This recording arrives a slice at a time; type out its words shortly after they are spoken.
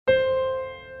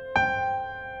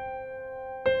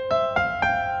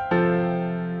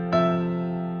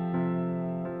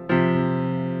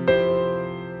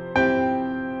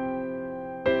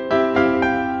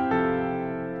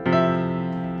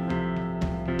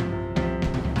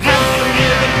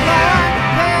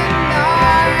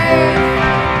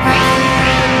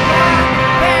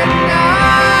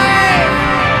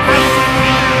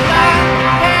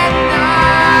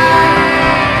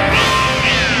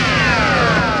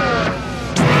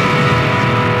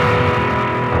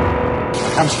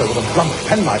hamster with a blunt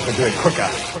penknife would do it quicker.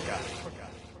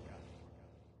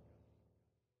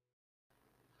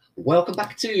 Welcome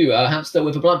back to Hamster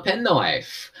with a Blunt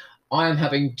Penknife. I am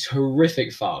having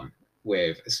terrific fun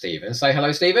with Steven. Say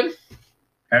hello, Steven.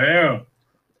 Hello.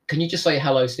 Can you just say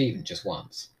hello, Steven, just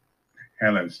once?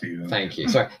 Hello, Steven. Thank you.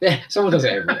 Sorry, someone does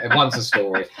it once a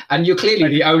story. And you're clearly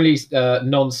the only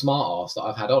non-smart ass that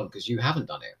I've had on because you haven't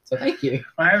done it. So thank you.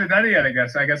 I haven't done it yet,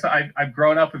 I guess. I've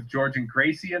grown up with George and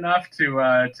Gracie enough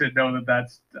to know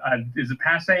that's is it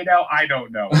passe now? I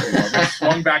don't know. It's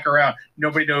swung back around.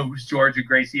 Nobody knows who George and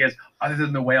Gracie is other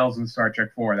than the whales in Star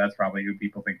Trek 4. That's probably who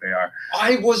people think they are.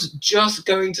 I was just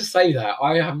going to say that.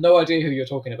 I have no idea who you're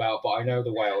talking about, but I know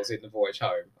the whales in The Voyage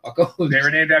Home. They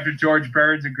were named after George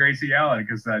Burns and Gracie Allen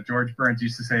because George Burns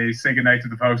used to say goodnight to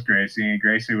the folks, Gracie, and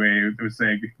Gracie would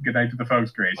say goodnight to the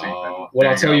folks, Gracie. Well,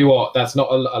 I'll tell you what, that's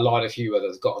not a line of humour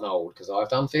that's gotten old because I've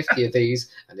done 50 of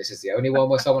these, and this is the only one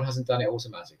where someone hasn't done it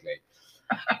automatically.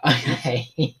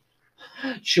 Okay.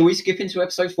 Shall we skip into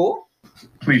episode 4?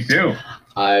 Please do.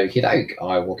 Okie doke.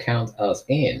 I will count us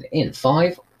in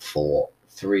 5, 4,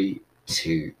 3,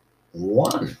 2,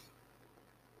 1.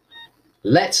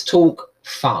 Let's talk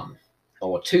fun,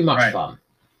 or too much fun.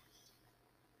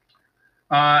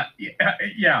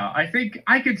 Yeah, I think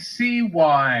I could see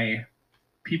why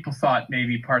people thought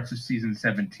maybe parts of season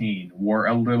 17 were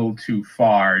a little too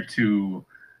far to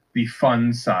the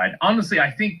fun side. Honestly, I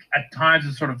think at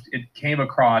times it came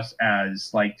across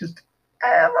as like just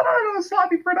a little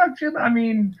sloppy production. I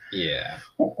mean, yeah,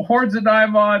 Hordes of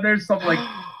Naimon. There's some like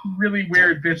really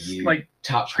weird bits like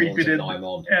touch creeping in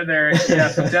Naimon. And there, yeah,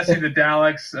 some Destiny the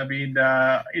Daleks. I mean,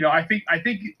 I think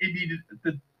it needed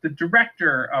the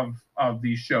director of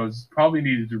these shows probably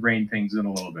needed to rein things in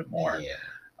a little bit more.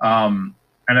 Yeah.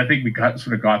 And I think we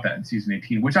got that in season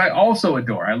 18, which I also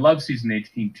adore. I love season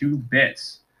 18 to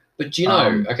bits. But do you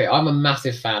know, okay, I'm a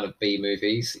massive fan of B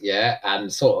movies, yeah,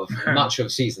 and sort of much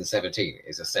of season 17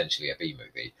 is essentially a B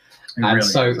movie. And really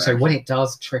so when it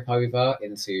does trip over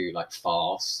into like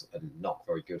farce and not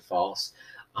very good farce,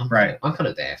 I'm kind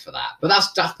of there for that. But that's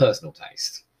personal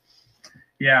taste.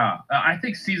 Yeah, I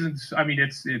think season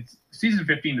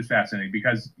 15 is fascinating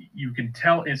because you can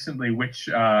tell instantly which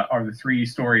are the 3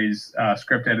 stories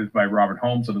script edited by Robert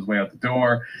Holmes on his way out the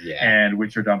door, and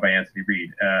which are done by Anthony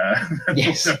Reid.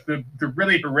 Yes. the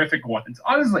really horrific ones,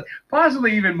 honestly,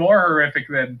 possibly even more horrific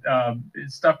than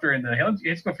stuff during the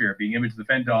Hitchcock era, being Image of the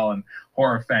Fendal and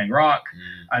Horror of Fang Rock,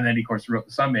 and then he, of course, wrote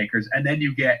The Sunmakers, and then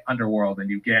you get Underworld, and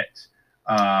you get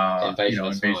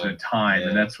Invasion of Time,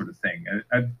 and that sort of thing.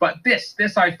 But this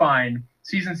I find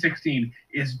season 16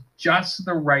 is just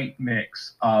the right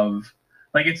mix of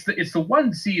like it's the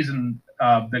one season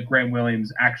that Graham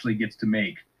Williams actually gets to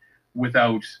make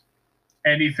without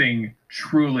anything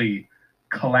truly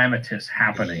calamitous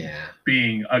happening,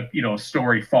 being a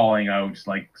story falling out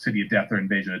like City of Death or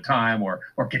Invasion of Time or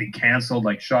getting canceled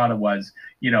like Shada was,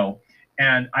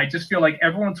 And I just feel like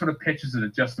everyone sort of pitches it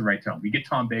at just the right tone. We get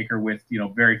Tom Baker with,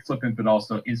 very flippant, but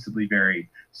also instantly very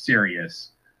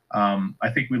serious. I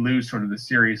think we lose sort of the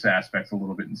serious aspects a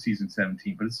little bit in season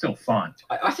 17, but it's still fun.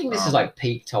 I think this is like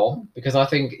peak Tom, because I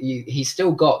think he's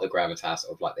still got the gravitas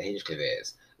of like the Hinchcliffe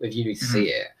is, if you need to see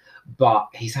it, but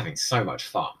he's having so much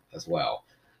fun as well.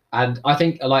 And I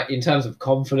think, like, in terms of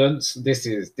confidence, this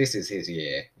is his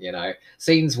year.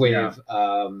 Scenes with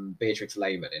Beatrix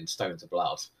Lehman in Stones of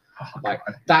Blood.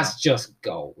 That's just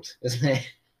gold, isn't it?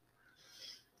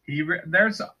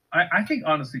 I think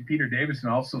honestly Peter Davison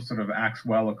also sort of acts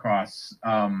well across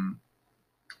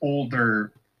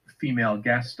older female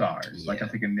guest stars. Like I'm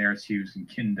thinking Nerys Hughes and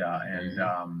Kinda and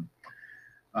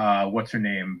what's her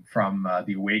name from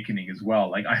The Awakening as well.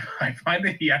 Like I find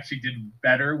that he actually did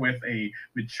better with a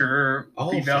mature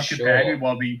female companion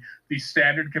while the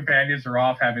standard companions are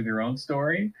off having their own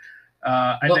story.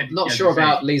 Not sure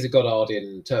about Lisa Goddard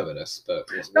in Terminus, but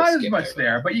not as much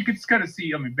there. But you could kind of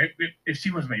see. I mean, if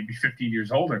she was maybe 15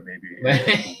 years older, maybe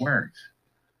it weren't.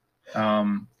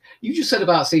 You just said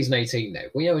about season 18,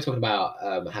 though. We're talking about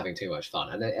having too much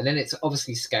fun, and then it's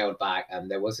obviously scaled back.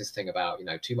 And there was this thing about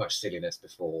too much silliness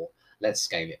before. Let's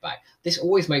scale it back. This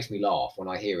always makes me laugh when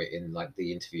I hear it in like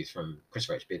the interviews from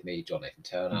Christopher H. Bidney, John Nathan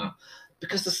Turner,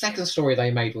 because the second story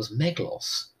they made was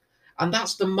Meglos. And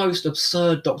that's the most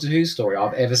absurd Doctor Who story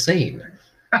I've ever seen.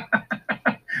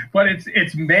 But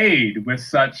it's made with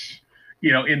such,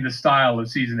 in the style of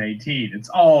season 18. It's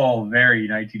all very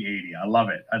 1980. I love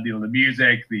it. The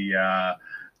music, the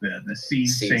the scene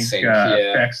Scene sync sync, yeah.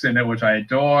 effects in it, which I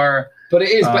adore. But it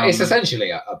is, but it's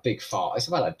essentially a big fart. It's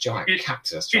about a giant It-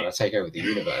 cactus trying to take over the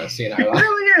universe, you know. It like-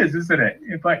 really is, isn't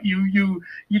it? But you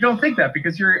don't think that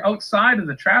because you're outside of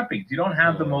the trappings. You don't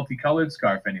have the multicolored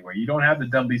scarf anywhere. You don't have the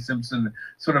Dudley Simpson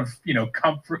sort of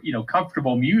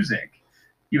comfortable music.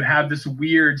 You have this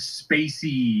weird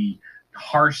spacey,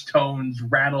 harsh tones,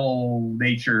 rattle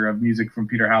nature of music from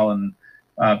Peter Howell and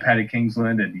Patty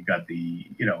Kingsland, and you got the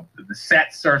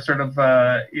sets are sort of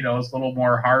it's a little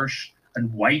more harsh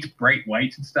and white, bright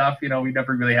white and stuff. We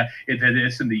never really had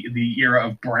this in the era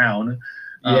of brown.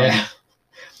 Yeah.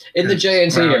 In the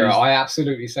JNT brown era, is- I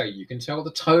absolutely say you can tell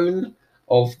the tone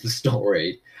of the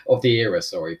story of the era,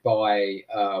 by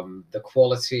the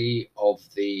quality of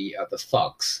the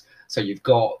thugs. So you've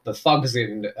got the thugs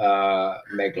in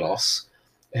Meglos,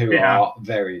 who are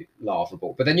very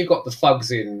laughable, but then you've got the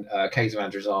thugs in Caves of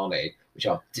Androzani, which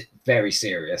are very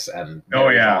serious and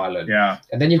very violent. Yeah.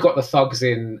 And then you've got the thugs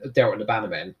in Derek and the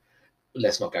Bannermen.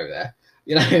 Let's not go there.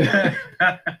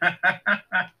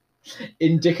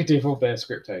 Indicative of their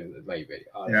script maybe.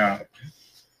 Yeah.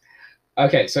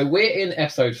 Okay, so we're in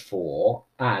episode 4,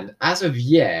 and as of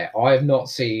yet, I have not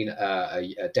seen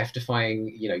a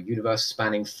death-defying,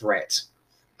 universe-spanning threat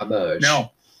emerge.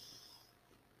 No.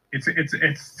 It's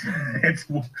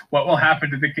what will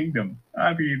happen to the kingdom.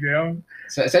 I mean,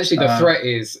 So essentially, the threat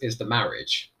is the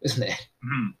marriage, isn't it?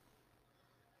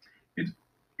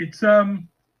 It's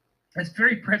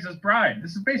very Princess Bride.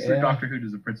 This is basically Doctor Who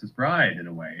does a Princess Bride in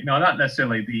a way. Not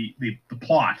necessarily the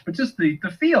plot, but just the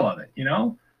feel of it.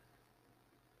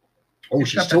 Oh,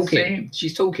 she's talking.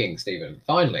 She's talking, Stephen.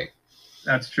 Finally.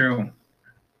 That's true.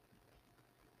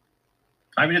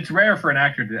 I mean, it's rare for an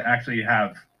actor to actually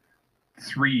have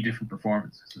 3 different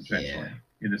performances essentially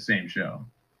in the same show.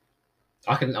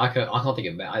 I can't think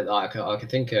of that. I can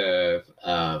think of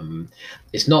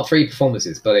it's not 3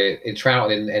 performances, but in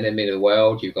Trout in Enemy of the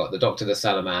World, you've got the Doctor, the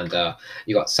Salamander,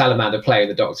 you've got Salamander playing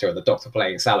the Doctor and the Doctor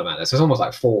playing Salamander. So it's almost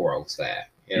like 4 roles there.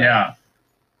 Yeah.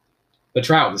 But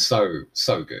Trout is so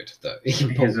good that he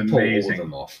can pull all of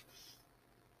them off.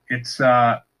 It's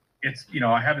I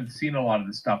haven't seen a lot of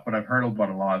this stuff, but I've heard about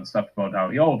a lot of stuff about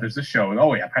how there's this show.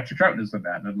 Oh yeah, Patrick Troughton is in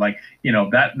that, and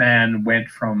that man went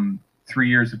from 3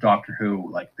 years of Doctor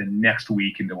Who, like the next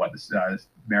week into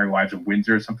Merry Wives of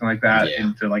Windsor or something like that,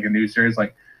 into like a new series.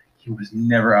 Like he was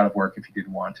never out of work if he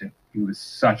didn't want to. He was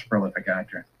such a prolific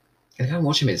actor. And I can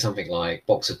watch him in something like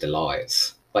Box of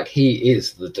Delights. Like he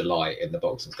is the delight in the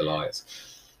Box of Delights.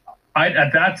 I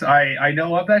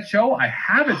know of that show. I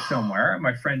have it somewhere.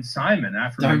 My friend Simon.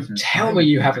 Don't tell me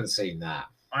you haven't seen that.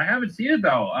 I haven't seen it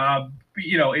though. But,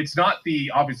 it's not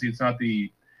the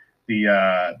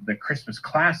Christmas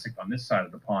classic on this side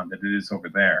of the pond that it is over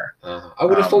there. I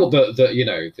would have thought that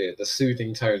the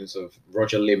soothing tones of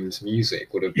Roger Lim's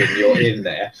music would have been in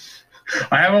there.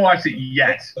 I haven't watched it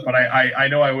yet, but I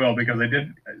know I will because I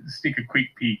did sneak a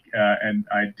quick peek, and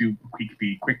I do quick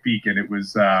peek, and it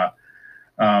was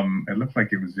it looked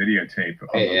like it was videotape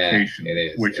on location,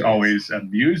 which always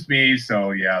amused me.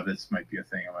 So this might be a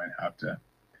thing I might have to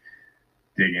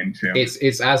dig into.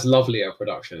 It's as lovely a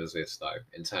production as this though,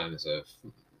 in terms of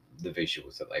the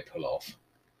visuals that they pull off.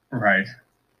 Right.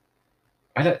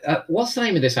 What's the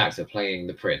name of this actor playing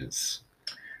the prince?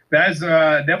 That's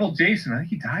Neville Jason. I think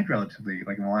he died relatively in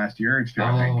the last year or two.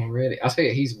 I think. Really? I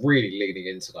think he's really leaning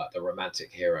into the romantic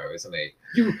hero, isn't he?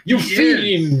 You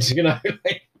fiend,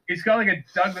 He's got like a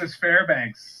Douglas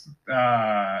Fairbanks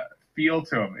feel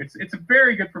to him. It's a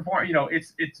very good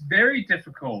performance. It's very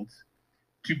difficult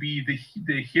to be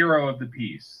the hero of the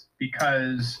piece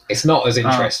because it's not as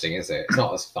interesting, is it? It's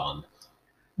not as fun.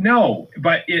 No,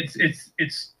 but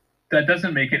it's that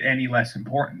doesn't make it any less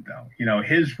important, though.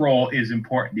 His role is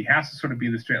important. He has to sort of be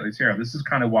the straight-laced hero. This is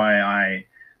kind of why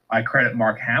I credit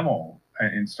Mark Hamill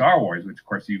in Star Wars, which of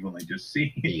course you've only just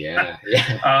seen.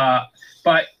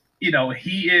 But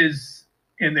he is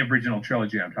in the original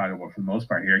trilogy. I'm talking about for the most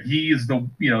part here. He is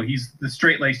he's the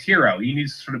straight-laced hero. He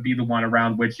needs to sort of be the one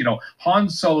around which Han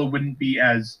Solo wouldn't be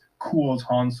as cool as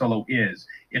Han Solo is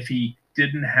if he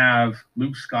didn't have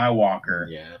Luke Skywalker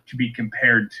to be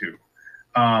compared to.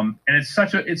 And it's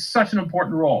such an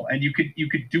important role, and you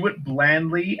could do it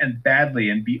blandly and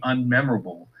badly and be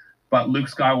unmemorable, but Luke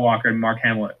Skywalker and Mark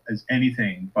Hamill is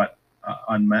anything but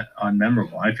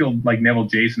unmemorable. I feel like Neville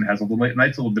Jason has a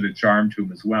little bit of charm to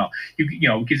him as well.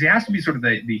 Because he has to be sort of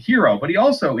the hero, but he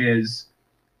also is,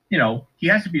 he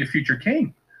has to be a future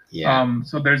king. Yeah.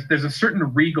 So there's a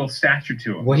certain regal stature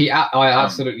to him. Well, I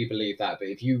absolutely believe that. But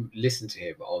if you listen to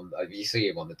him if you see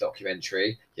him on the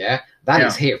documentary, that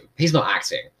is him. He's not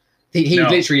acting. He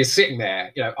literally is sitting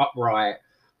there, upright,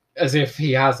 as if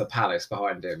he has a palace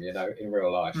behind him, you know, in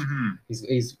real life. Mhm.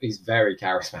 He's very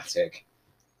charismatic.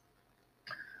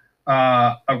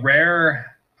 A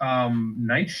rare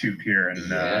night shoot here in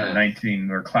Yeah.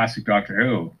 19 or classic Doctor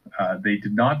Who. They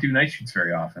did not do night shoots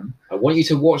very often. I want you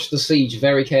to watch The Siege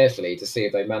very carefully to see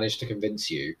if they managed to convince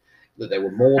you that there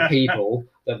were more people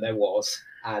than there was.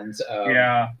 And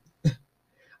Yeah.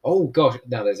 oh gosh,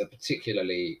 now there's a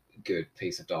particularly good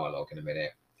piece of dialogue in a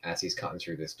minute as he's cutting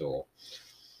through this door.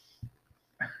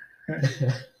 Do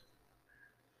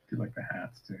like the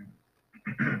hats too.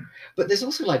 But there's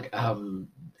also like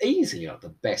easily like the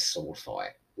best sword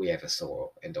fight we ever saw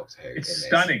in Doctor Who. It's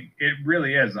stunning. It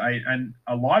really is. And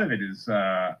a lot of it is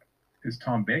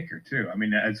Tom Baker too. I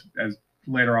mean, as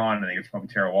later on, I think it's probably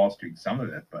Terry Walsh doing some of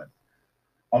it, but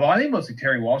although I think mostly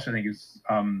Terry Walsh, I think is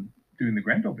doing the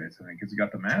Grendel bits. I think because he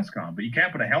got the mask on, but you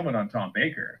can't put a helmet on Tom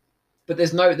Baker. But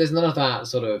there's none of that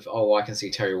sort of I can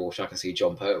see Terry Walsh, I can see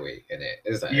John Pertwee in it,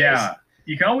 is there? Yeah.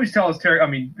 You can always tell it's Terry. I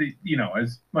mean,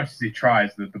 as much as he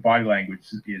tries, the body language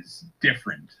is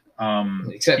different.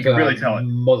 Except for really tell it.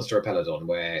 Monster Peladon,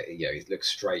 where he looks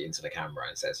straight into the camera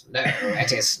and says, "No,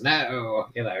 Etis, no,"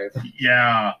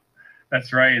 Yeah,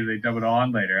 that's right. They dub it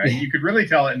on later. You could really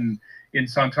tell it in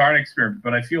Sontaran Experiment,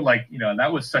 but I feel like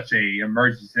that was such a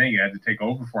emergency thing. It had to take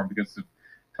over for him because of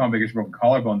Tom Baker's broken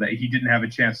collarbone that he didn't have a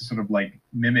chance to sort of like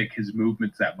mimic his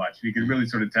movements that much. You could really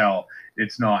sort of tell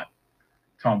it's not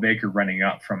Tom Baker running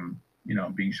up from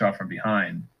being shot from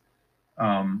behind.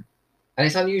 And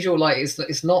it's unusual, like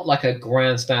it's not like a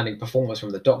grandstanding performance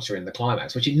from the Doctor in the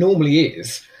climax, which it normally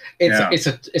is.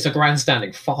 It's a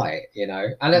grandstanding fight,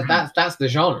 and that's the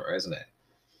genre, isn't it?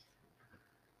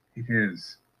 It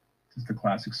is. Just the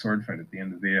classic sword fight at the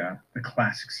end of the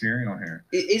classic serial here.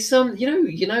 It's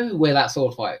where that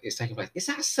sword fight is taking place. Is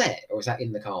that a set or is that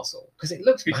in the castle? Because it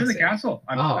looks. It's massive. in the castle.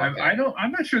 Okay.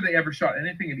 I'm not sure they ever shot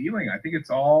anything in Ealing. I think it's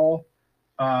all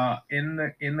in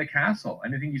the castle.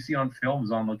 Anything you see on film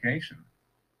is on location.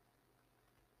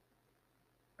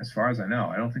 As far as I know,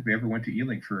 I don't think they ever went to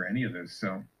Ealing for any of this.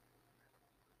 So.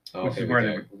 Okay.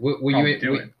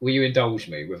 Will you indulge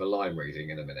me with a line reading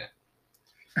in a minute?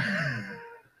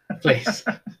 Please.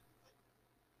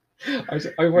 I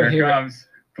want to hear comes.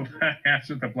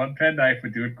 After the blood pen knife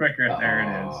would do it quicker. There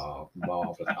it is. Oh,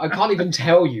 marvelous. I can't even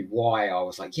tell you why I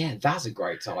was like, yeah, that's a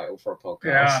great title for a podcast.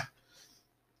 Yeah.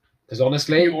 Because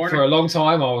honestly, for a long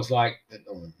time, I was like,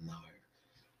 oh no.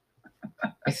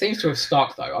 It seems to have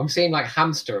stuck though. I'm seeing like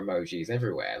hamster emojis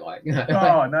everywhere. Like,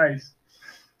 Oh, nice.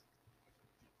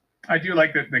 I do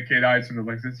like that the kid eyes sort of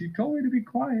like says, "You told me to be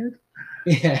quiet."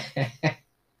 Yeah.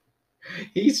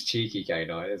 He's cheeky,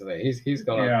 K9, isn't he? He's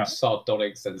got a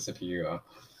sardonic sense of humor.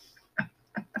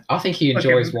 I think he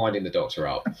enjoys winding the Doctor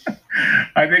up.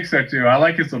 I think so too. I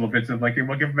like his little bits of like,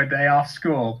 we'll give him a day off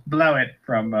school. Blow it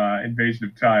from Invasion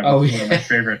of Time. Oh, One of my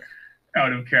favorite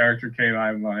out of character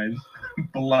K9 lines.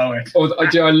 Blow it.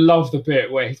 I love the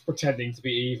bit where he's pretending to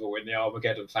be evil in the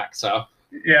Armageddon Factor.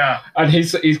 Yeah. And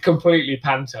he's completely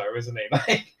panto, isn't he?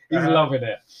 Like, he's loving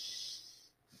it.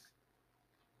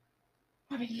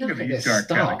 I mean, look at this stuff.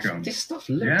 Catacombs. This stuff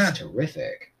looks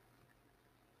terrific.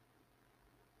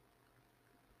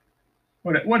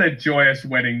 What a joyous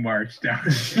wedding march down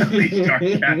these dark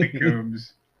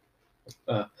catacombs.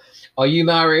 Are you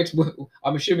married?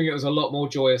 I'm assuming it was a lot more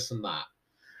joyous than that.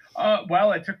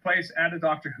 Well, it took place at a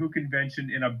Doctor Who convention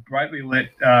in a brightly lit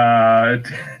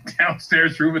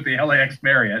downstairs room at the LAX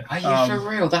Marriott. Are you for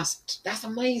real? That's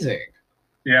amazing.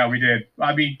 Yeah, we did.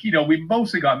 I mean, we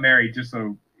mostly got married just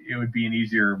so it would be an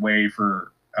easier way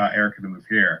for Erica to move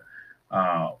here.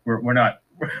 We're not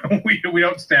we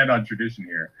don't stand on tradition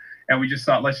here, and we just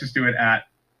thought let's just do it at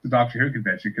the Doctor Who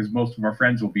convention because most of our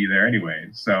friends will be there anyway.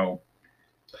 So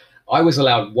I was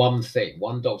allowed one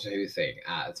Doctor Who thing.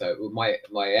 So my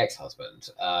ex-husband.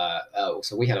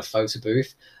 So we had a photo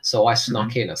booth. So I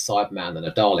snuck in a Cyberman and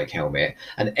a Dalek helmet,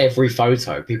 and every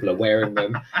photo people are wearing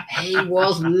them. He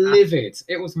was livid.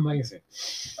 It was amazing.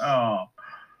 Oh.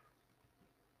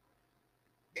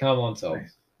 Come on, Tom.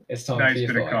 Nice. It's time nice for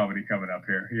your bit of comedy coming up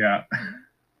here. Yeah.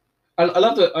 I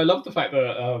love the fact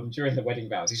that during the wedding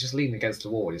vows he's just leaning against the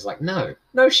wall. He's like, no,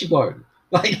 she won't.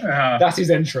 Like that's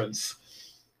his entrance.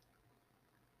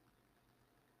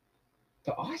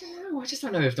 But I don't know. I just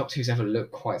don't know if Doctor Who's ever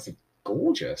looked quite so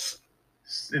gorgeous.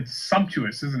 It's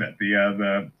sumptuous, isn't it?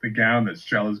 The gown that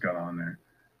Stella's got on there.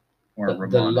 Or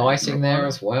the lighting there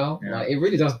as well. Yeah. Like, it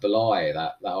really does belie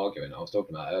that argument I was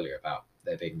talking about earlier about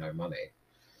there being no money.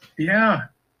 Yeah.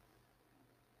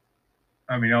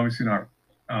 I mean, obviously not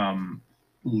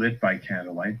lit by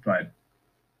candlelight, but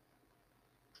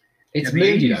it's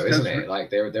moody though, isn't it? Like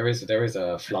there is a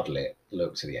floodlit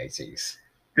look to the 80s.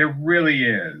 There really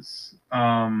is.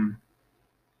 Yeah,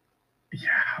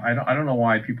 I don't know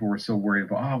why people were so worried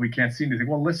about, we can't see anything.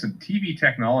 Well, listen, TV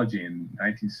technology in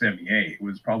 1978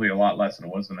 was probably a lot less than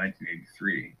it was in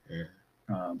 1983. Yeah.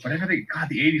 But everything, God,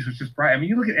 the 80s was just bright. I mean,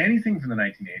 you look at anything from the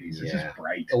 1980s, it's just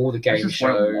bright. All the game just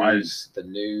what it was. shows, the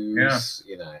news,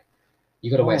 you know.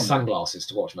 You got to wear sunglasses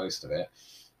to watch most of it.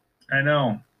 I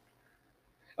know.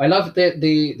 I love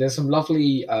there's some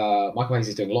lovely Michael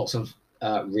Macy's doing lots of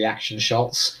reaction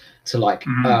shots to like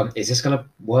is this gonna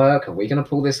work? Are we gonna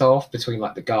pull this off between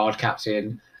like the guard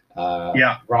captain,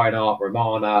 Reinhardt,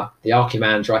 Romana, the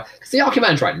Archimandrite? Because the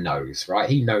Archimandrite knows, right?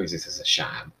 He knows this is a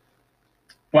sham.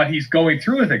 But he's going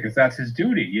through with it because that's his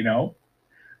duty, you know.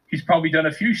 He's probably done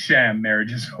a few sham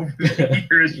marriages over the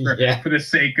years for the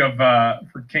sake of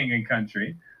for king and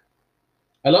country.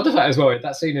 I love the fact as well,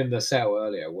 that scene in the cell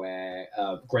earlier where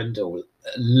Grendel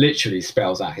literally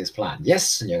spells out his plan.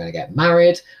 Yes, and you're going to get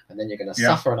married, and then you're going to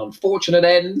suffer an unfortunate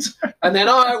end, and then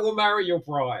I will marry your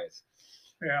bride.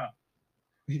 Yeah.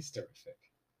 He's terrific.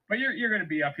 But you're going to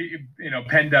be up here,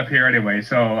 penned up here anyway,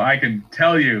 so I can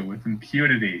tell you with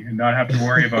impunity and not have to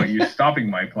worry about you stopping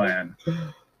my plan.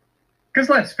 Because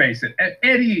let's face it,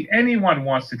 anyone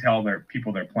wants to tell their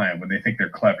people their plan when they think they're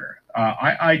clever.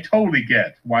 I totally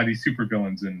get why these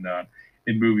supervillains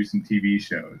in movies and TV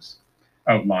shows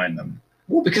outline them.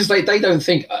 Well, because they don't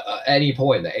think at any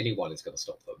point that anyone is going to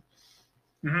stop them.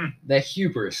 Mm-hmm. Their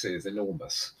hubris is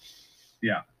enormous.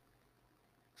 Yeah.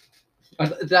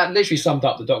 That literally summed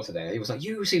up the Doctor there. He was like,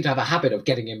 you seem to have a habit of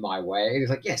getting in my way. He's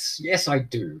like, yes, I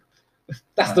do.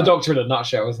 That's the Doctor in a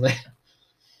nutshell, isn't it?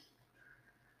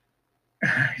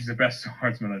 He's the best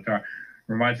swordsman in Tar.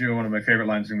 Reminds me of one of my favorite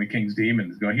lines from The King's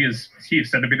Demons. He is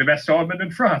said to be the best swordsman in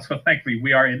France. Well, thankfully,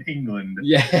 we are in England.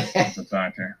 Yeah. The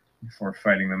Doctor before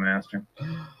fighting the Master.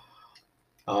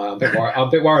 I'm a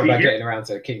bit worried about getting around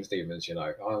to King's Demons. I'm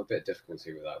a bit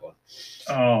difficulty with that one.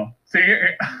 Oh, see,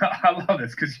 I love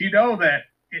this because you know that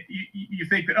you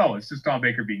think that it's just Tom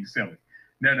Baker being silly.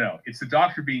 No, it's the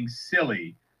Doctor being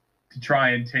silly to try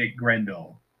and take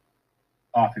Grendel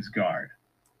off his guard.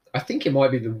 I think it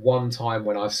might be the one time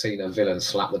when I've seen a villain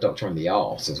slap the Doctor on the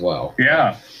arse as well.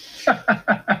 Yeah.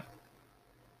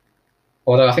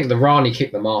 Although I think the Rani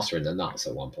kicked the Master in the nuts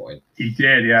at one point. He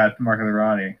did, yeah, at the Mark of the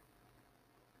Rani.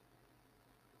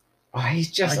 Oh, he's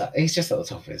just at the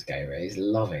top of his game, right? He's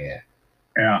loving it.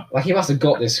 Yeah. Like, he must have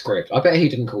got this script. I bet he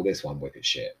didn't call this one wicked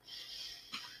shit.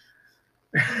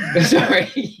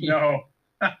 Sorry. No.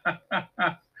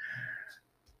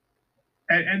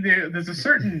 And there's a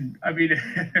certain,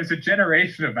 there's a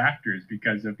generation of actors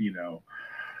because of,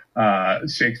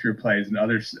 Shakespeare plays and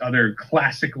other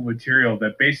classical material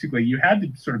that basically you had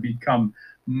to sort of become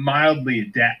mildly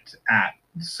adept at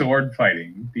sword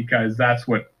fighting because that's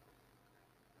what,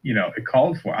 it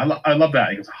called for. I love that.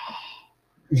 He goes,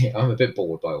 Yeah, I'm a bit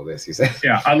bored by all this, he said.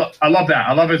 Yeah, I love that.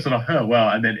 I love it sort of,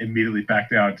 and then immediately back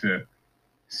down to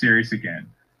serious again.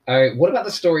 What about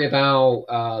the story about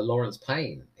Lawrence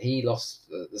Payne? He lost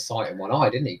the sight in one eye,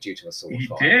 didn't he, due to a sword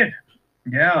fight? He did,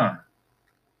 yeah.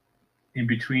 In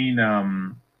between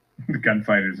the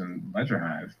gunfighters and Ledger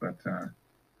Hive, but...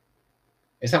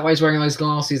 Is that why he's wearing those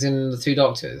glasses in The Two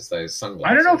Doctors, those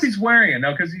sunglasses? I don't know if he's wearing it,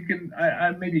 no, because you can...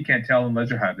 maybe you can't tell in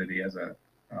Ledger Hive that he has a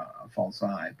false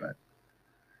eye, but...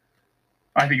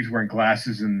 I think he's wearing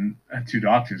glasses in Two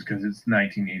Doctors because it's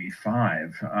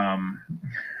 1985.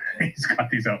 He's got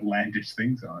these outlandish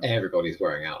things on. Everybody's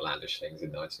wearing outlandish things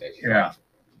in 1985. Yeah.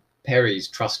 Perry's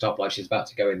trussed up like she's about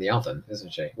to go in the oven,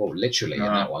 isn't she? Well, literally in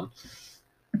that one.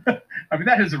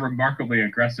 That is a remarkably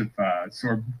aggressive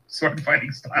sword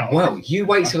fighting style. Well, you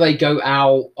wait till they go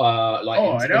out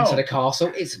into the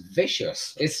castle. It's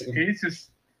vicious. He's just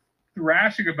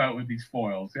thrashing about with these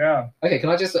foils. Yeah. Okay, can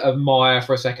I just admire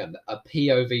for a second a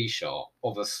POV shot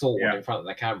of a sword in front of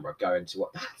the camera going to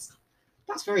what?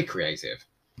 That's very creative.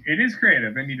 It is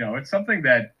creative, and it's something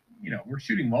that we're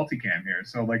shooting multicam here,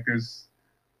 so like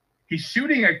he's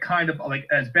shooting a kind of like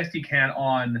as best he can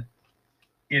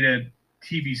in a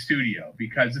TV studio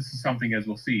because this is something, as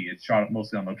we'll see, it's shot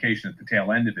mostly on location at the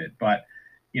tail end of it. But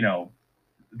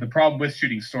the problem with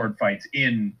shooting sword fights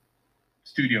in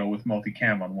studio with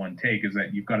multicam on one take is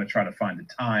that you've got to try to find the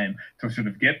time to sort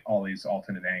of get all these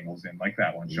alternate angles in, like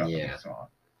that one shot that we saw.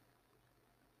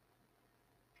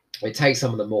 It takes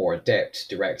some of the more adept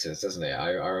directors, doesn't it? I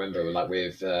remember like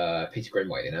with Peter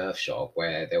Grimway in Earthshock,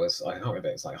 where there was, I can't remember,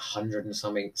 it was like 100 and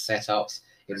something setups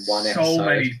in one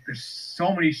episode. There's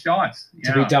so many shots.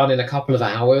 To be done in a couple of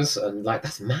hours, and like,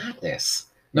 that's madness.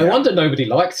 No wonder nobody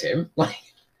liked him. Like,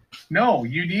 no,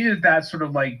 you needed that sort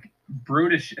of like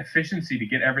brutish efficiency to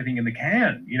get everything in the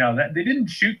can. You know, that they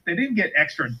didn't get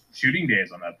extra shooting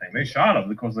days on that thing. They shot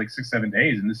them. It was like 6-7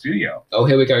 days in the studio. Oh,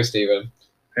 here we go, Stephen.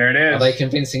 There it is. Are they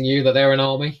convincing you that they're an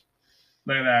army?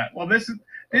 Look at that. Well, this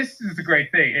is the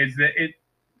great thing, is that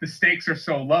the stakes are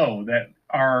so low that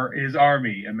his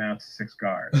army amounts to 6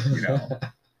 guards. You know,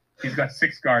 he's got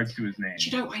 6 guards to his name. Do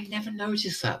you know, I never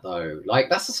noticed that though. Like,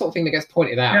 that's the sort of thing that gets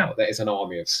pointed out, that it's an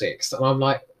army of 6, and I'm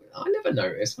like, I never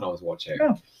noticed when I was watching.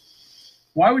 No.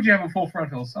 Why would you have a full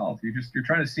frontal assault? You're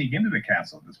trying to sneak into the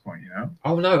castle at this point, you know?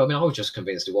 Oh no, I mean, I was just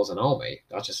convinced it was an army.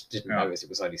 I just didn't notice it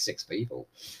was only 6 people.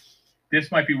 This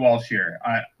might be Walsh here,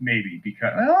 maybe,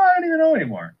 because I don't even know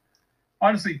anymore.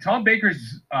 Honestly, Tom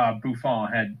Baker's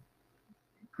Buffon had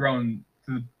grown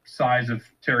to the size of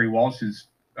Terry Walsh's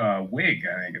wig,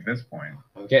 I think, at this point.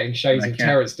 I'm getting shades of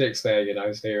Terrence Dix there, you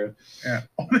know, Steven. Yeah.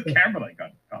 Oh, the camera light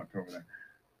got knocked over there.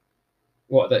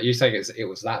 What, that you're saying it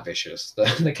was that vicious?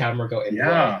 The camera got in the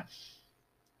way.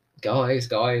 Guys,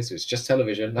 it was just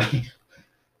television.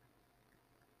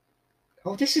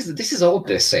 Oh, this is odd,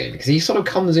 this scene, because he sort of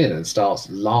comes in and starts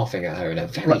laughing at her in a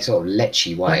very sort of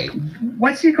lechy way.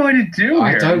 What's he going to do here?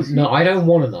 I don't know. I don't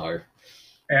want to know.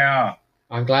 Yeah.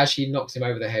 I'm glad she knocks him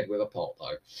over the head with a pot,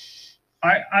 though.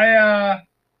 No,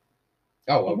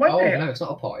 it's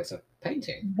not a pot. It's a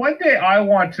painting. One day I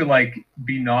want to, like,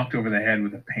 be knocked over the head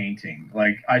with a painting.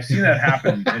 Like, I've seen that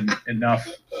happen in enough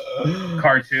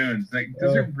cartoons. Like,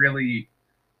 does it really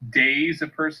daze a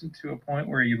person to a point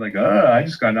where you're like, I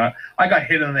got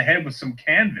hit on the head with some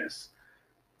canvas?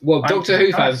 Well, Doctor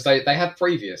Who fans, they have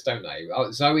previous, don't they?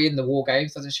 Zoe in the War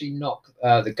Games, doesn't she knock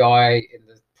the guy in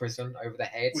the prison over the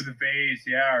head? With a vase,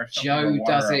 yeah. Or Joe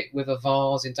does it with a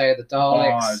vase in Day of the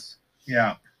Daleks. Vase.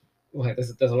 Yeah. Well,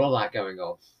 there's a lot of that going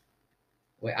on.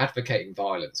 We're advocating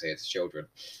violence here to children.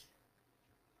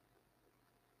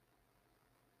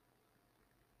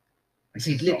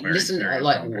 See, listen,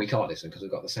 we can't listen because we've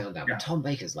got the sound down. Yeah. But Tom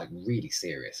Baker's like really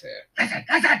serious here. Listen.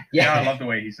 Yeah, I love the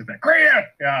way he said that. Great.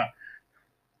 Yeah.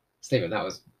 Stephen, that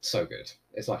was so good.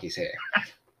 It's like he's here.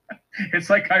 It's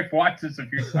like I've watched this a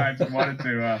few times and wanted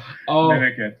to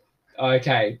mimic it.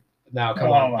 Okay. Now,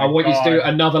 come on. I want you to do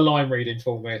another line reading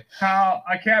for me. How?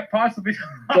 I can't possibly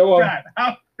go on. That.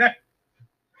 How?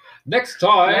 Next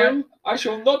time, I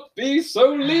shall not be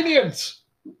so lenient.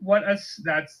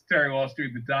 That's Terry Walsh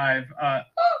doing the dive.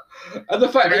 And the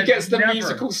fact that he gets the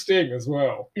musical sting as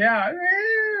well. Yeah.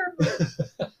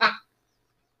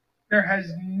 There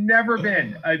has never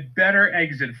been a better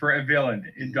exit for a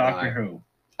villain in Doctor Who.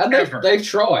 And they've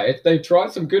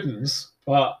tried some good ones,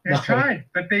 but they've tried,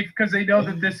 but because they know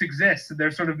that this exists, and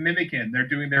they're sort of mimicking. They're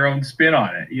doing their own spin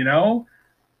on it, you know.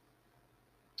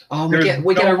 Oh, we get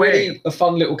a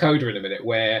fun little coda in a minute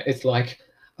where it's like,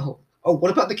 oh,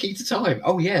 what about the key to time?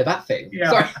 Oh yeah, that thing.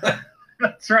 Yeah,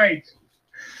 that's right.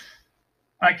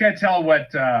 I can't tell I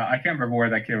can't remember where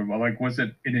that came from. Like, was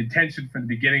it an intention from the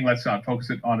beginning? Let's not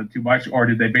focus on it too much, or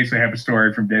did they basically have a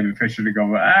story from David Fisher to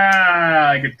go?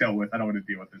 I get dealt with. I don't want to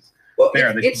deal with this. Well,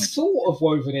 it's sort of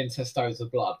woven into Stones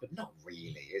of Blood, but not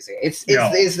really, is it?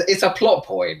 It's a plot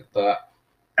point, but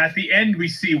at the end we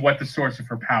see what the source of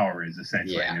her power is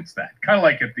essentially, and it's that kind of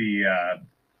like at the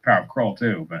Power of Kroll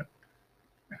too, but.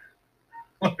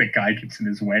 Look, the guy gets in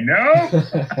his way. No.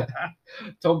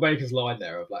 Tom Baker's line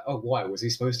there of like, why was he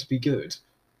supposed to be good?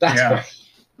 That's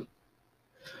great.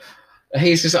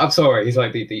 He's just, I'm sorry, he's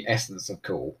like the essence of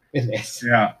cool in this.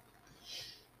 Yeah.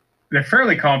 They're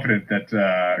fairly confident that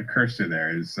Kirsten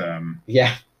there is going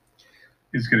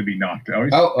to be knocked out.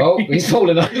 He's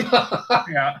fallen over.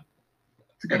 Yeah.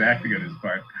 It's a good acting on his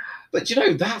part. But you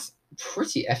know, that's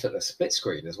pretty effortless split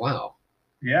screen as well.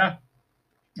 Yeah.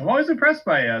 I'm always impressed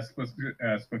by split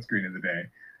screen of the day.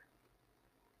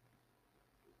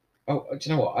 Oh, do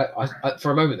you know what? I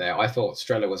for a moment there, I thought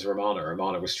Strella was Romana,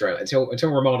 Romana was Strella. Until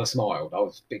Romana smiled, I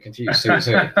was a bit confused. Look,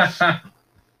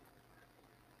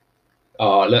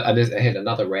 and there's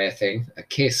another rare thing, a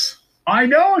kiss. I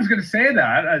know, I was going to say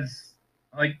that. As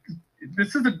like,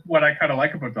 this is what I kind of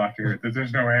like about Doctor Who, that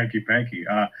there's no hanky-panky.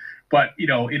 But, you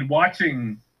know, in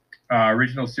watching...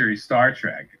 original series Star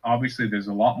Trek, obviously there's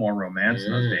a lot more romance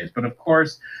in those days, but of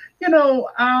course, you know,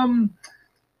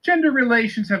 gender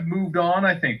relations have moved on,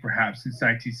 I think, perhaps since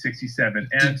 1967.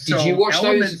 And did you watch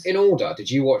those in order?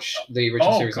 Did you watch the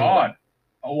original series in order?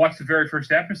 I watched the very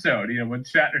first episode. You know, when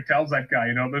Shatner tells that guy,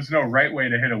 you know, there's no right way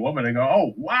to hit a woman, I go,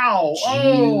 oh wow,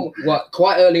 Well,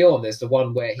 quite early on, there's the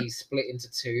one where he's split into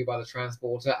two by the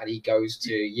transporter, and he goes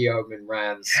to Yeoman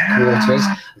Rand's quarters.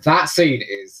 That scene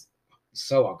is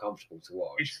so uncomfortable to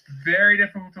watch. It's very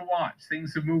difficult to watch.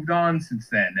 Things have moved on since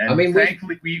then, and I mean,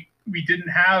 thankfully we didn't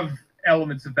have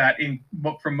elements of that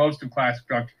from most of classic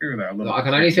Doctor Who. There, I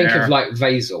can only think of like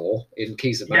Vasor in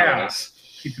Keys of Marinus.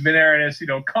 Keys of Marinus,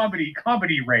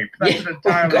 comedy rape. That's an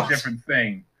entirely different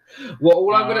thing. Well,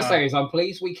 all I'm going to say is I'm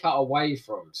pleased we cut away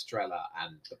from Strella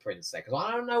and the Prince there, because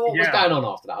I don't know what was going on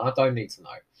after that, and I don't need to know.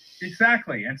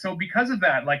 Exactly, and so because of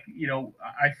that, I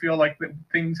feel like that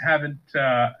things haven't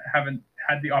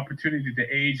had the opportunity to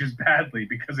age as badly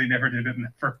because they never did it in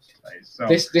the first place. So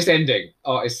this ending,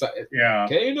 it's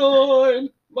K9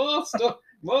 Master.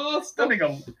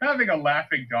 having a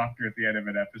laughing doctor at the end of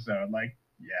an episode,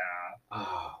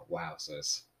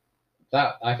 wowzers.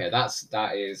 That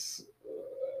is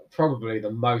probably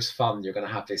the most fun you're going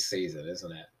to have this season,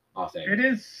 isn't it? I think it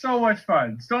is so much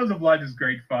fun. Stones of Blood is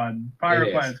great fun.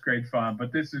 Pirate Planet's great fun,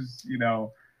 but this is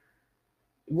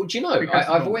Well, do you know,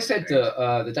 I've always said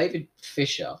that the David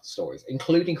Fisher stories,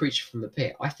 including Creature from the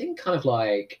Pit, I think kind of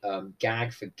like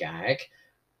gag for gag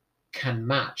can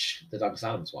match the Douglas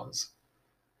Adams ones.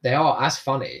 They are as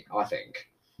funny, I think.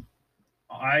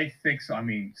 I think so. I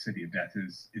mean, City of Death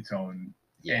is its own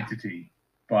entity,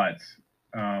 but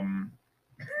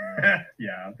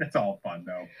that's all fun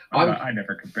though. I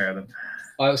never compare them.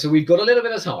 So we've got a little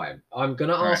bit of time. I'm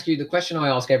going to ask you the question I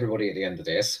ask everybody at the end of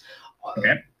this.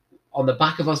 Okay. On the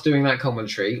back of us doing that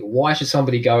commentary, why should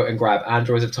somebody go and grab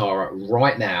Androids of Tara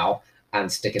right now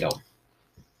and stick it on?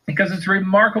 Because it's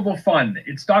remarkable fun.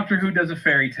 It's Doctor Who does a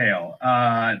fairy tale,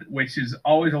 which is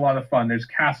always a lot of fun. There's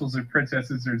castles and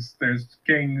princesses, there's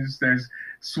kings, there's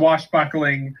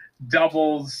swashbuckling,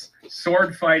 doubles,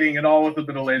 sword fighting, and all with a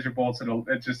bit of laser bolts and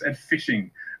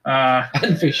fishing.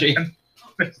 And fishing.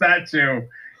 There's that too.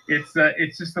 It's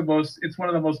one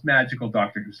of the most magical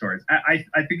Doctor Who stories. I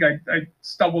think I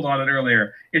stumbled on it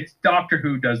earlier. It's Doctor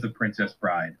Who does the Princess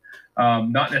Bride,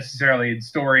 not necessarily in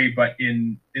story, but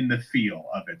in the feel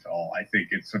of it all. I think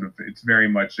it's very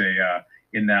much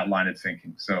in that line of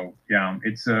thinking. So yeah,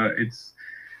 it's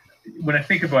when I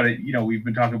think about it, we've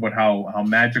been talking about how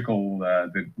magical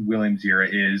the Williams era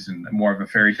is and more of a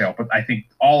fairy tale, but I think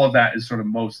all of that is sort of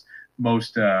most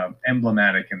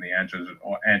emblematic in the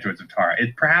Androids of Tara.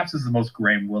 It perhaps is the most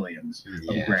Graham Williams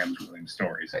of Graham's Williams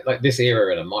stories. Like this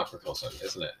era in a microcosm,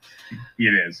 isn't it?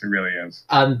 It is. It really is.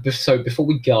 And so before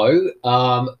we go,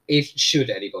 should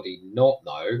anybody not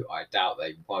know, I doubt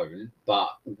they won't, but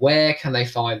where can they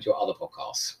find your other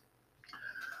podcasts?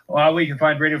 Well, we can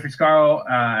find Radio Free Skaro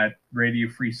at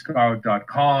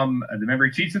radiofreeskaro.com, the memory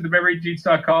cheats at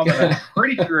thememorycheats.com, and I'm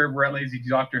pretty sure we're at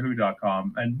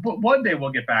lazydoctorwho.com. And one day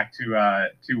we'll get back to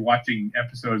watching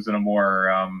episodes on a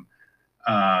more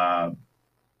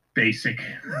basic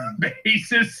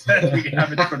basis, as we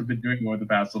haven't sort of been doing over the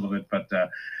past little bit. But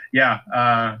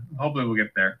hopefully we'll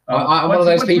get there. I'm one of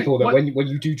those people that when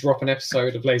you do drop an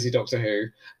episode of Lazy Doctor Who,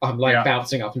 I'm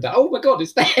bouncing up and down. Oh my god,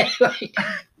 it's there!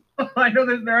 I know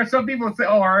that there are some people that say,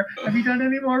 have you done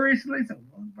any more recently? So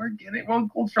we're getting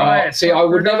we'll try it. See, I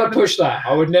would never push that.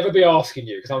 I would never be asking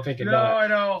you, because I'm thinking, no, I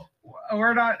know.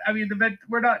 We're not,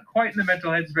 we're not quite in the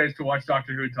mental headspace to watch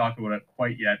Doctor Who and talk about it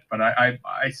quite yet, but I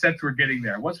sense we're getting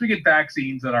there. Once we get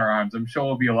vaccines in our arms, I'm sure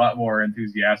we'll be a lot more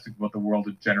enthusiastic about the world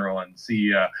in general and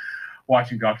see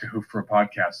watching Doctor Who for a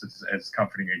podcast as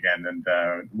comforting again. And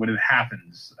when it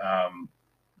happens,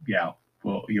 you'll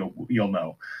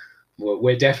know. Well,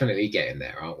 we're definitely getting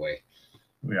there, aren't we?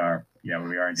 We are. Yeah,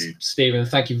 we are indeed. Stephen,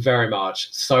 thank you very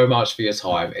much. So much for your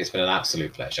time. It's been an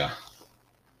absolute pleasure.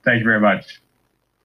 Thank you very much.